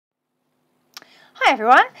Hi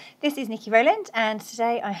everyone, this is Nikki Rowland and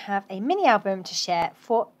today I have a mini album to share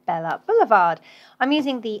for Bella Blvd. I'm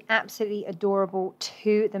using the absolutely adorable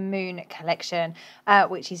To the Moon collection,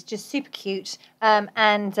 which is just super cute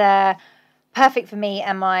and perfect for me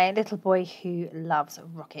and my little boy who loves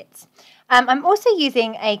rockets. I'm also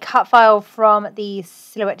using a cut file from the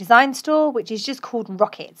Silhouette Design store, which is just called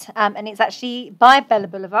Rocket, and it's actually by Bella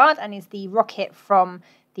Blvd and is the rocket from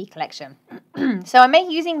the collection. So I'm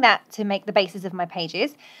using that to make the bases of my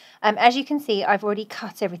pages. As you can see, I've already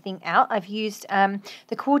cut everything out. I've used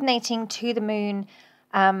the coordinating To the Moon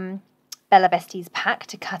Bella Besties pack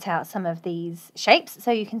to cut out some of these shapes.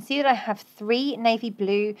 So you can see that I have 3 navy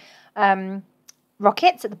blue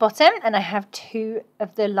rockets at the bottom, and I have 2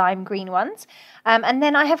 of the lime green ones. And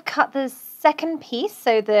then I have cut the second piece,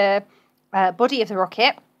 so the body of the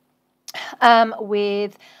rocket,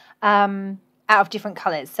 with out of different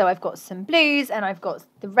colours. So I've got some blues and I've got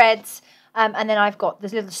the reds, and then I've got the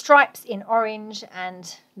little stripes in orange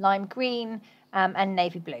and lime green and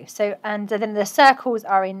navy blue. So and then the circles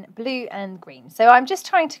are in blue and green. So I'm just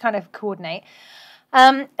trying to kind of coordinate.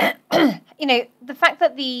 You know, the fact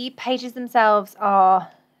that the pages themselves are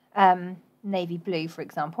navy blue, for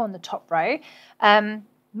example, on the top row,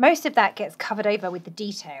 most of that gets covered over with the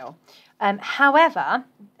detail. However,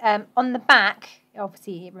 on the back,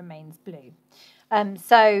 obviously it remains blue.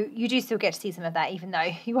 So you do still get to see some of that, even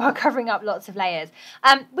though you are covering up lots of layers.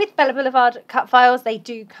 With Bella Blvd cut files, they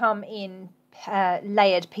do come in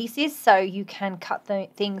layered pieces, so you can cut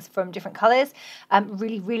things from different colours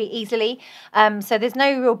really, really easily. So there's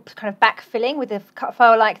no real kind of backfilling with a cut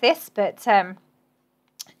file like this, but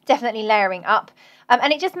definitely layering up.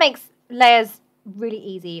 And it just makes layers really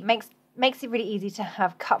easy. It makes it really easy to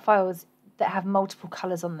have cut files that have multiple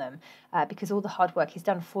colours on them, because all the hard work is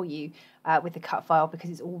done for you with the cut file, because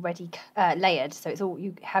it's already layered. So it's all,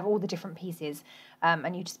 you have all the different pieces,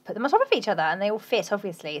 and you just put them on top of each other, and they all fit,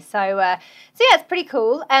 obviously. So yeah, it's pretty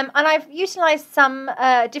cool. And I've utilised some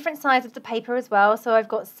different sides of the paper as well. So I've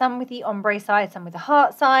got some with the ombre side, some with the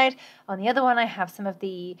heart side. On the other one, I have some of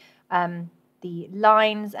the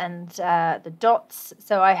lines and the dots.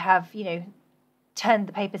 So I have, you know, turned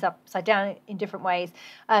the papers upside down in different ways,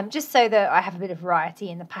 just so that I have a bit of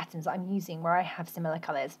variety in the patterns that I'm using where I have similar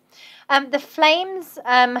colours. The flames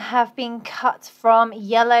have been cut from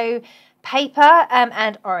yellow paper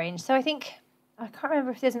and orange. So I can't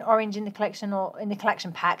remember if there's an orange in the collection or in the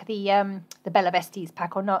collection pack, the Bella Besties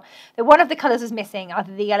pack or not. But one of the colours was missing,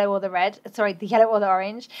 either the yellow or the red. Sorry, the yellow or the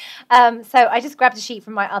orange. So I just grabbed a sheet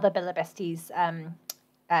from my other Bella Besties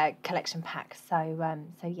collection pack. So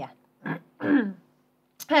yeah.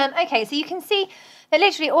 Okay, so you can see that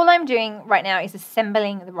literally all I'm doing right now is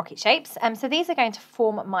assembling the rocket shapes. So these are going to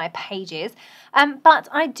form my pages, but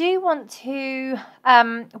I do want to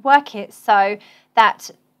work it so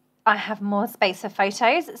that I have more space for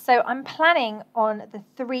photos. So I'm planning on the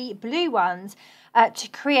 3 blue ones to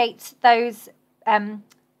create those,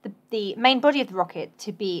 the main body of the rocket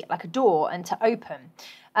to be like a door and to open.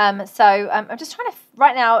 So I'm just trying to,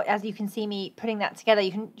 right now, as you can see me putting that together,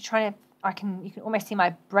 you can almost see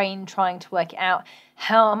my brain trying to work it out.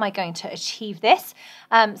 How am I going to achieve this?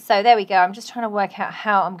 So there we go. I'm just trying to work out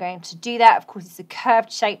how I'm going to do that. Of course, it's a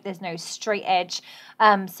curved shape. There's no straight edge.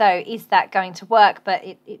 So is that going to work? But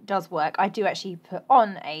it does work. I do actually put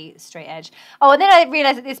on a straight edge. Oh, and then I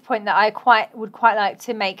realised at this point that I would quite like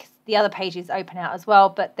to make the other pages open out as well,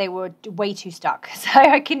 but they were way too stuck. So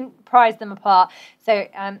I couldn't prise them apart. So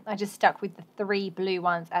I just stuck with the 3 blue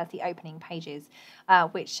ones as the opening pages,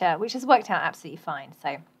 which has worked out absolutely fine.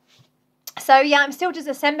 So yeah, I'm still just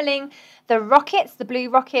assembling the rockets, the blue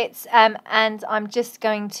rockets, and I'm just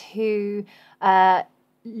going to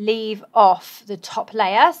leave off the top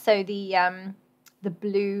layer. So the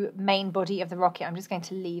blue main body of the rocket, I'm just going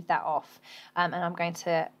to leave that off, and I'm going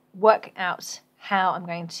to work out how I'm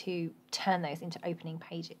going to turn those into opening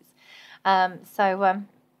pages. So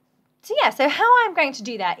yeah, so how I'm going to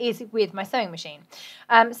do that is with my sewing machine.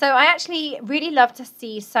 So I actually really love to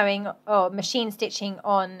see sewing or machine stitching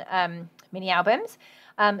on mini albums.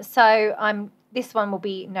 So this one will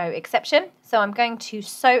be no exception. So I'm going to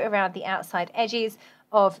sew around the outside edges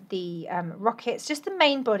of the rockets, just the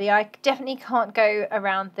main body. I definitely can't go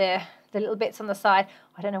around the little bits on the side.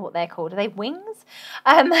 I don't know what they're called. Are they wings?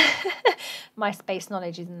 My space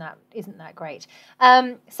knowledge isn't that great.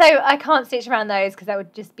 So I can't stitch around those because that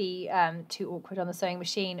would just be too awkward on the sewing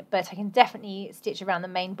machine. But I can definitely stitch around the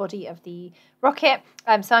main body of the rocket.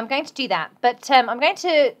 So I'm going to do that. But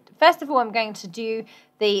first of all, I'm going to do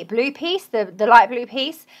the blue piece, the light blue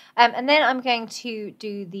piece, and then I'm going to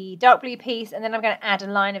do the dark blue piece, and then I'm going to add a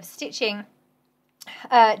line of stitching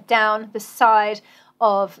down the side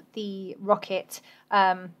of the rocket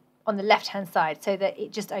on the left hand side, so that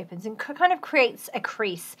it just opens and kind of creates a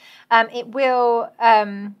crease. It will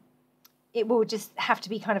just have to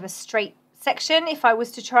be kind of a straight section. If I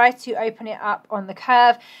was to try to open it up on the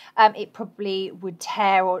curve, it probably would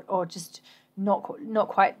tear or just not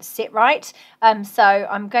quite sit right. So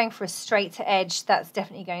I'm going for a straight edge. That's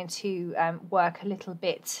definitely going to work a little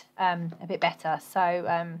bit better. So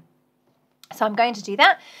I'm going to do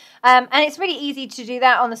that. And it's really easy to do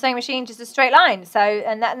that on the sewing machine, just a straight line. So,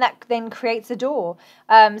 and that then creates a door.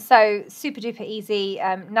 So super duper easy,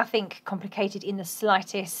 nothing complicated in the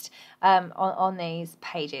slightest on these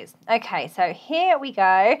pages. Okay, so here we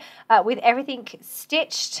go with everything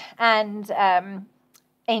stitched and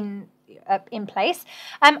in place.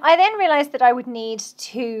 I then realised that I would need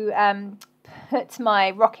to put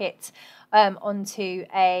my rocket onto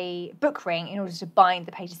a book ring in order to bind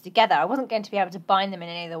the pages together. I wasn't going to be able to bind them in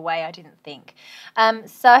any other way, I didn't think. And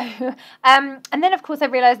then of course I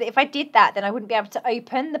realised that if I did that, then I wouldn't be able to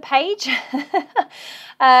open the page.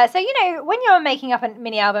 So, you know, when you're making up a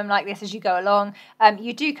mini album like this as you go along,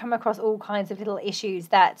 you do come across all kinds of little issues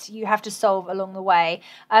that you have to solve along the way.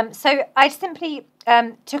 So I simply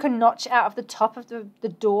took a notch out of the top of the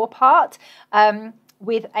door part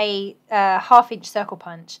with a 1/2 inch circle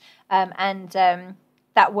punch, and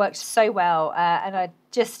that worked so well, and I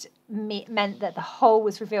just meant that the hole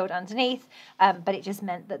was revealed underneath, but it just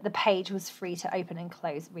meant that the page was free to open and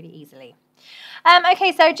close really easily.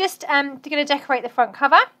 Okay, so just going to decorate the front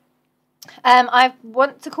cover. I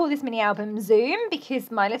want to call this mini album Zoom because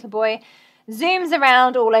my little boy zooms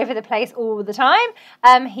around all over the place all the time.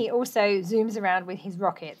 He also zooms around with his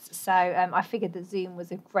rockets. So I figured that Zoom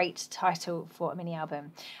was a great title for a mini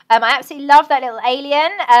album. I absolutely love that little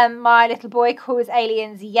alien. My little boy calls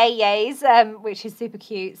aliens yay-yays, which is super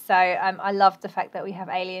cute. So I love the fact that we have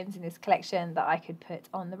aliens in this collection that I could put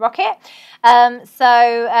on the rocket. I've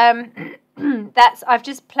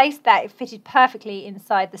just placed that. It fitted perfectly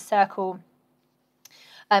inside the circle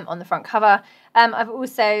on the front cover. I've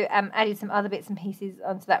also added some other bits and pieces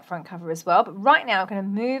onto that front cover as well. But right now I'm going to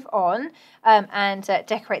move on and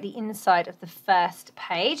decorate the inside of the first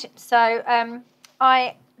page. So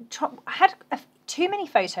I had too many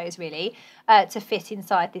photos really to fit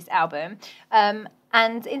inside this album.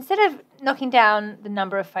 And instead of knocking down the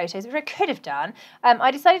number of photos, which I could have done, I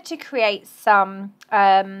decided to create some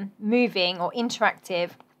moving or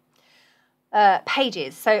interactive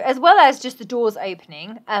pages. So as well as just the doors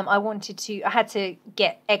opening, I had to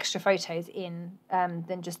get extra photos in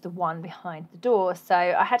than just the one behind the door. So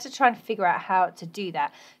I had to try and figure out how to do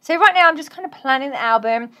that. So right now I'm just kind of planning the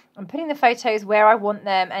album. I'm putting the photos where I want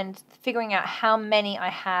them and figuring out how many I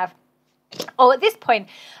have. Oh, at this point,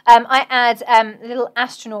 I add little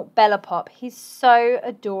astronaut Bella Pop. He's so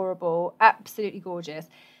adorable, absolutely gorgeous.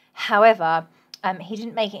 However, he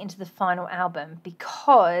didn't make it into the final album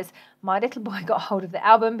because my little boy got hold of the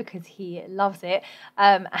album because he loves it,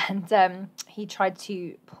 and he tried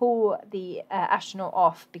to pull the astronaut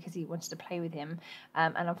off because he wanted to play with him,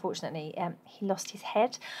 and unfortunately he lost his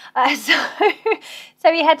head,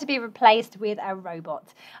 so he had to be replaced with a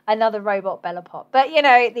robot, another robot Bella Pop. But you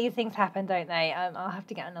know, these things happen, don't they? I'll have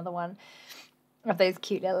to get another one of those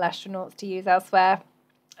cute little astronauts to use elsewhere.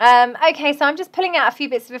 Okay, so I'm just pulling out a few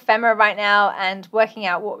bits of ephemera right now and working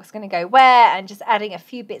out what's going to go where and just adding a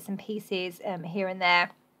few bits and pieces here and there.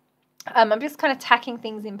 I'm just kind of tacking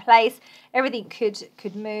things in place. Everything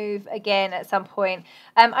could move again at some point.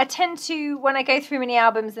 I tend to, when I go through mini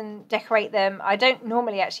albums and decorate them, I don't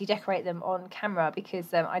normally actually decorate them on camera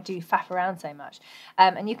because I do faff around so much.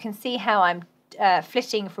 And you can see how I'm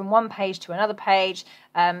flitting from one page to another page,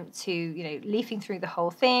 to, you know, leafing through the whole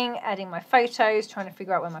thing, adding my photos, trying to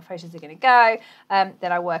figure out where my photos are going to go.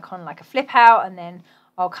 Then I work on like a flip out, and then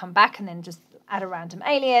I'll come back and then just add a random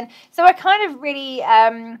alien. So I kind of really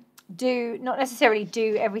not necessarily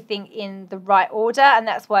do everything in the right order, and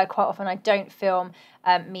that's why quite often I don't film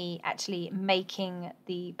me actually making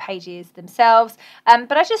the pages themselves.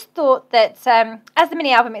 But I just thought that as the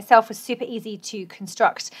mini album itself was super easy to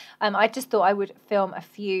construct, I just thought I would film a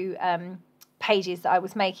few pages that I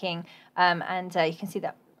was making, and you can see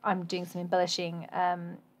that I'm doing some embellishing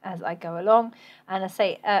as I go along. And I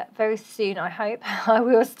say very soon, I hope, I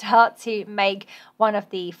will start to make one of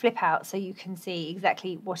the flip outs so you can see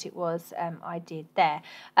exactly what it was I did there.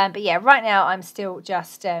 But yeah, right now I'm still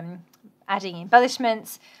just adding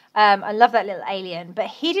embellishments. I love that little alien, but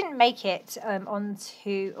he didn't make it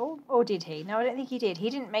onto, or did he? No, I don't think he did. He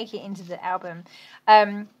didn't make it into the album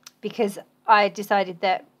because I decided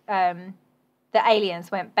that the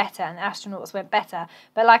aliens went better and the astronauts went better.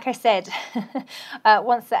 But like I said,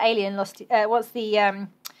 once the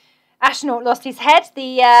astronaut lost his head,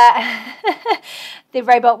 the the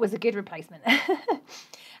robot was a good replacement.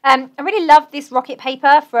 I really love this planet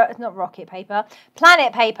paper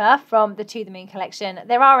from the To the Moon collection.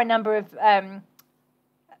 There are a number of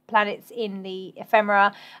planets in the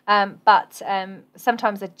ephemera, but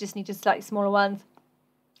sometimes I just need just slightly smaller ones.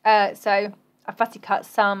 So I fussy cut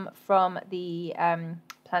some from the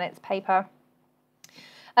planets paper.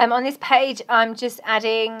 On this page, I'm just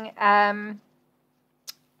adding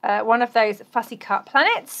one of those fussy cut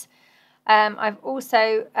planets. I've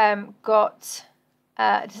also got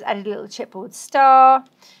just added a little chipboard star.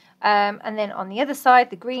 And then on the other side,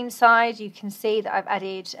 the green side, you can see that I've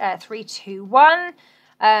added 3, 2, 1.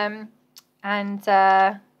 And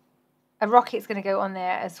a rocket's going to go on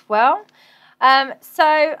there as well. So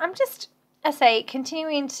I'm just, I say,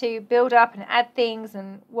 continuing to build up and add things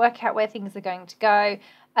and work out where things are going to go.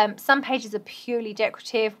 Some pages are purely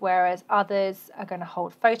decorative, whereas others are going to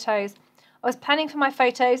hold photos. I was planning for my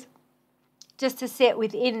photos just to sit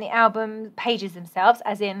within the album pages themselves,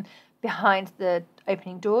 as in behind the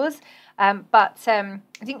opening doors. But it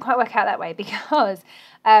didn't quite work out that way because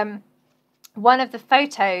one of the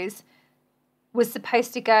photos was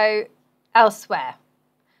supposed to go elsewhere.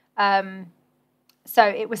 So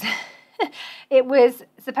it was it was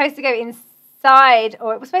supposed to go inside,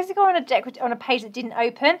 or it was supposed to go on a page that didn't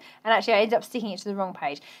open, and actually I ended up sticking it to the wrong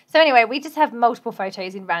page. So anyway, we just have multiple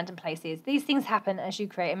photos in random places. These things happen as you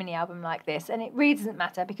create a mini album like this, and it really doesn't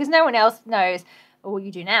matter because no one else knows, or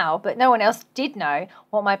you do now, but no one else did know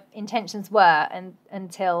what my intentions were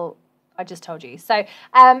until I just told you. So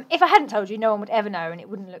if I hadn't told you, no one would ever know and it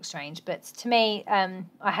wouldn't look strange. But to me,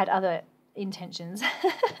 I had other intentions.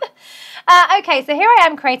 Okay, so here I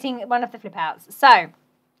am creating one of the flip outs. So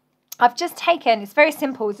I've just taken, it's very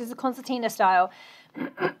simple, this is a concertina style.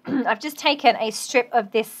 I've just taken a strip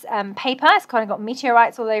of this paper. It's kind of got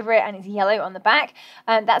meteorites all over it and it's yellow on the back.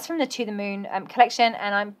 That's from the To the Moon collection,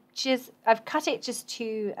 and I've cut it just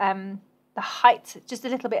to the height, just a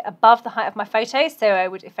little bit above the height of my photo. So I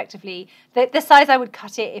would effectively, the size I would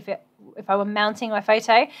cut it if I were mounting my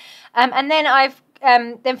photo. And then I've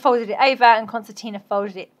then folded it over and concertina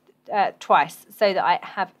folded it twice so that I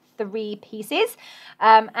have 3 pieces.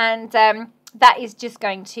 That is just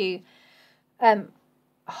going to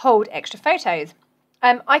hold extra photos.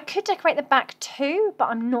 I could decorate the back too, but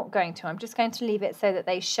I'm not going to. I'm just going to leave it so that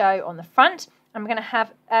they show on the front. I'm going to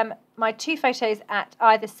have my 2 photos at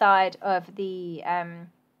either side of the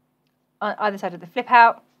flip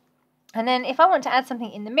out, and then if I want to add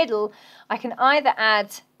something in the middle, I can either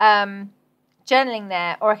add journaling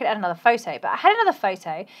there, or I could add another photo. But I had another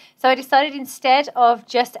photo, so I decided instead of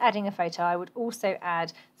just adding a photo, I would also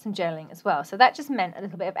add some journaling as well. So that just meant a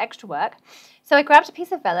little bit of extra work. So I grabbed a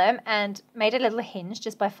piece of vellum and made a little hinge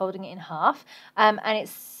just by folding it in half, and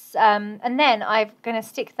then I'm going to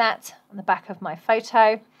stick that on the back of my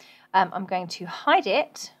photo. I'm going to hide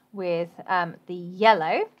it with the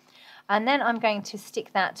yellow, and then I'm going to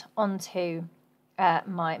stick that onto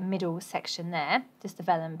my middle section there, just the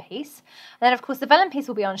vellum piece. And then of course the vellum piece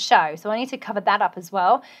will be on show, so I need to cover that up as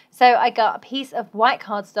well. So I got a piece of white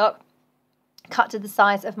cardstock cut to the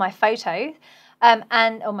size of my photo,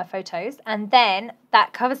 my photos, and then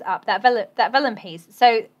that covers up that vellum piece.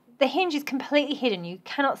 So the hinge is completely hidden, you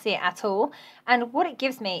cannot see it at all, and what it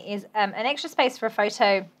gives me is an extra space for a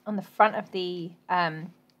photo on the front of the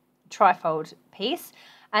trifold piece,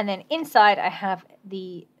 and then inside I have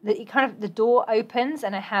the door opens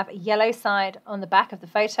and I have a yellow side on the back of the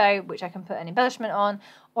photo which I can put an embellishment on,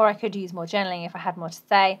 or I could use more journaling if I had more to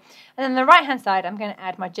say. And then the right hand side I'm going to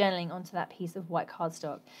add my journaling onto that piece of white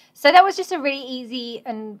cardstock. So that was just a really easy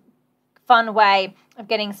and fun way of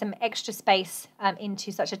getting some extra space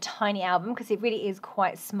into such a tiny album, because it really is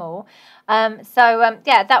quite small.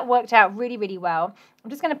 Yeah, that worked out really, really well. I'm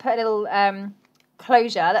just going to put a little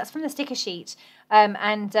closure. That's from the sticker sheet,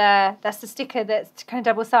 that's the sticker that's kind of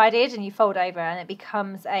double-sided, and you fold over and it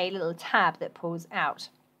becomes a little tab that pulls out.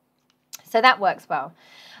 So that works well.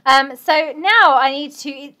 So now I need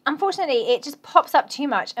to, unfortunately it just pops up too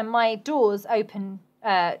much and my doors open,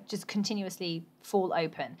 just continuously fall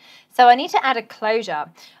open. So I need to add a closure.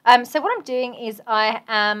 So what I'm doing is I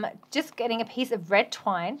am just getting a piece of red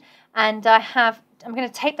twine, and I'm going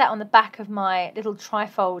to tape that on the back of my little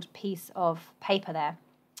trifold piece of paper there.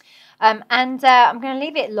 I'm going to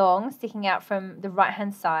leave it long, sticking out from the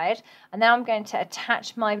right-hand side, and then I'm going to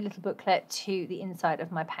attach my little booklet to the inside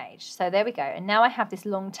of my page. So there we go, and now I have this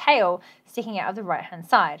long tail sticking out of the right-hand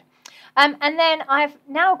side. And then I've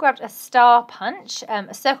now grabbed a star punch.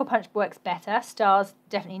 A circle punch works better. Star's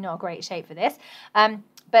definitely not a great shape for this.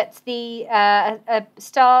 But the a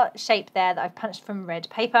star shape there that I've punched from red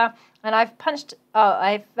paper, and I've pierced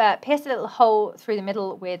a little hole through the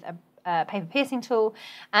middle with a paper piercing tool,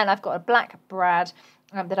 and I've got a black brad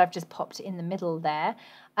that I've just popped in the middle there,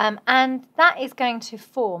 and that is going to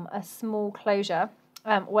form a small closure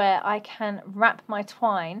where I can wrap my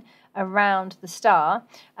twine around the star,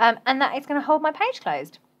 and that is going to hold my page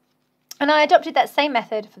closed. And I adopted that same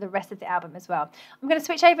method for the rest of the album as well. I'm going to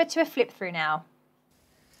switch over to a flip through now.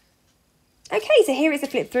 Okay, so here is a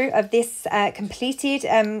flip through of this completed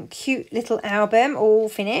cute little album, all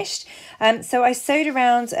finished. So I sewed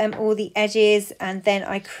around all the edges, and then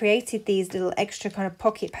I created these little extra kind of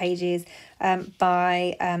pocket pages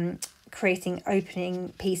by creating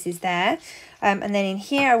opening pieces there. And then in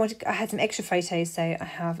here I had some extra photos, so I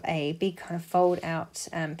have a big kind of fold out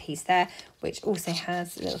piece there, which also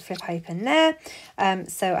has a little flip open there.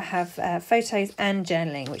 So I have photos and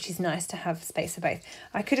journaling, which is nice to have space for both.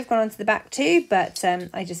 I could have gone onto the back too, but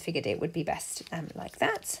I just figured it would be best like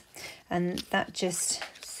that. And that just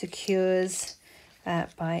secures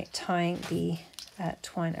by tying the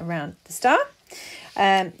twine around the star.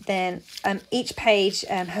 Then each page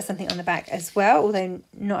has something on the back as well, although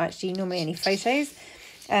not actually normally any photos.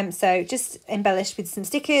 So just embellished with some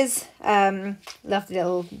stickers. Love the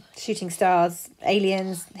little shooting stars,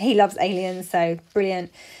 aliens. He loves aliens, so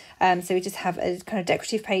brilliant. So we just have a kind of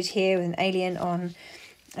decorative page here with an alien on,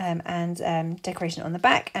 and decoration on the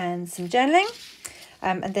back and some journaling.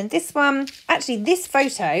 And then this one, actually this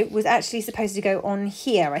photo was actually supposed to go on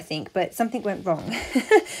here, I think, but something went wrong.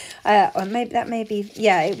 Or maybe,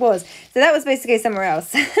 yeah, it was. So that was supposed to go somewhere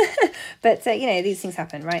else. But, you know, these things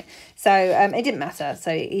happen, right? So it didn't matter.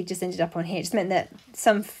 So it just ended up on here. It just meant that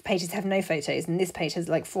some pages have no photos and this page has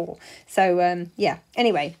like 4. So, yeah,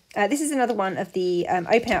 anyway, this is another one of the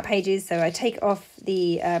open out pages. So I take off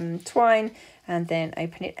the twine and then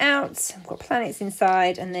open it out. I've got planets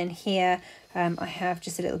inside, and then here I have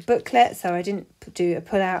just a little booklet, so I didn't do a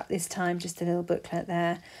pull out this time, just a little booklet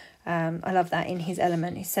there. I love that in his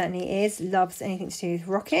element. He certainly loves anything to do with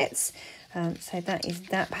rockets. So that is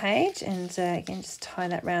that page, and again just tie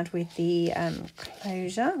that round with the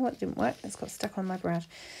closure. What didn't work? It's got stuck on my brad.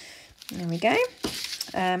 There we go.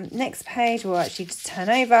 Next page we'll actually just turn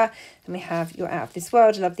over, and we have You're Out of This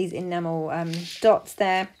World. I love these enamel dots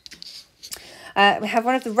there. We have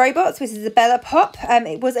one of the robots, which is a Bella Pop.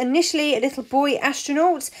 It was initially a little boy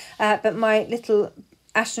astronaut, but my little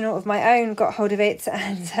astronaut of my own got hold of it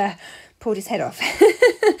and pulled his head off.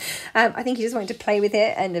 I think he just wanted to play with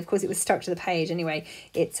it, and of course it was stuck to the page. Anyway,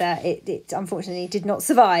 it unfortunately did not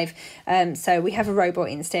survive. So we have a robot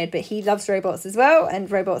instead, but he loves robots as well, and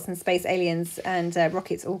robots and space aliens and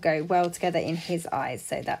rockets all go well together in his eyes,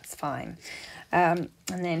 so that's fine. And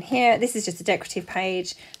then here, this is just a decorative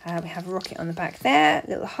page. We have a rocket on the back there,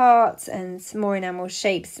 little hearts and some more enamel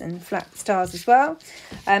shapes and flat stars as well.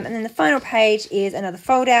 And then the final page is another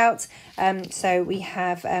fold out. So we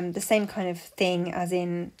have the same kind of thing as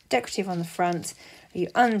in decorative on the front. You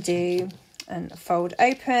undo and fold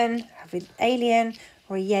open with alien,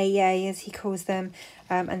 or yay yay as he calls them.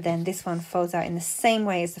 And then this one folds out in the same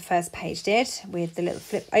way as the first page did, with the little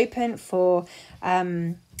flip open for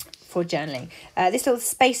journaling. This little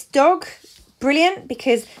space dog, brilliant,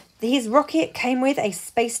 because his rocket came with a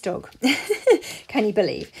space dog. Can you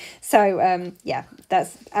believe? So yeah,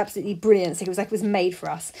 that's absolutely brilliant. So it was like it was made for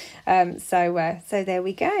us. So there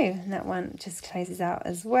we go. And that one just closes out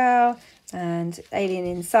as well, and alien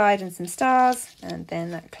inside and some stars, and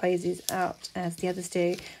then that closes out as the others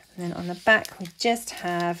do. And then on the back we just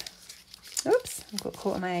have, oops, I've got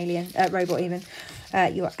caught on my alien robot even.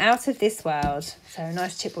 You're Out of This World. So a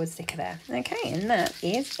nice chipboard sticker there. Okay, and that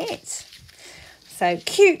is it. So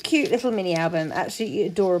cute little mini album. Absolutely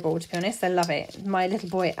adorable, to be honest. I love it. My little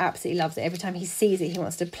boy absolutely loves it. Every time he sees it, he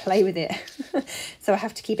wants to play with it. So I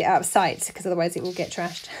have to keep it out of sight, because otherwise it will get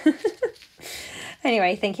trashed.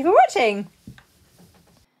 Anyway, thank you for watching.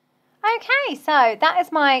 Okay, so that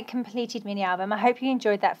is my completed mini album. I hope you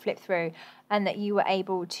enjoyed that flip through, and that you were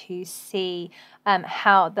able to see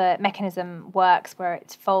how the mechanism works where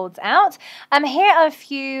it folds out. Here are a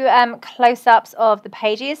few close-ups of the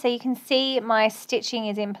pages. So you can see my stitching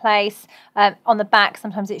is in place on the back.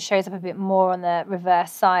 Sometimes it shows up a bit more on the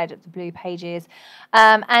reverse side of the blue pages.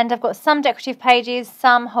 And I've got some decorative pages,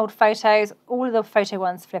 some hold photos, all of the photo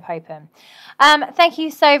ones flip open. Thank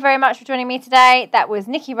you so very much for joining me today. That was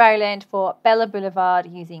Nikki Rowland for Bella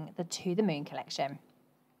Blvd using the To the Moon collection.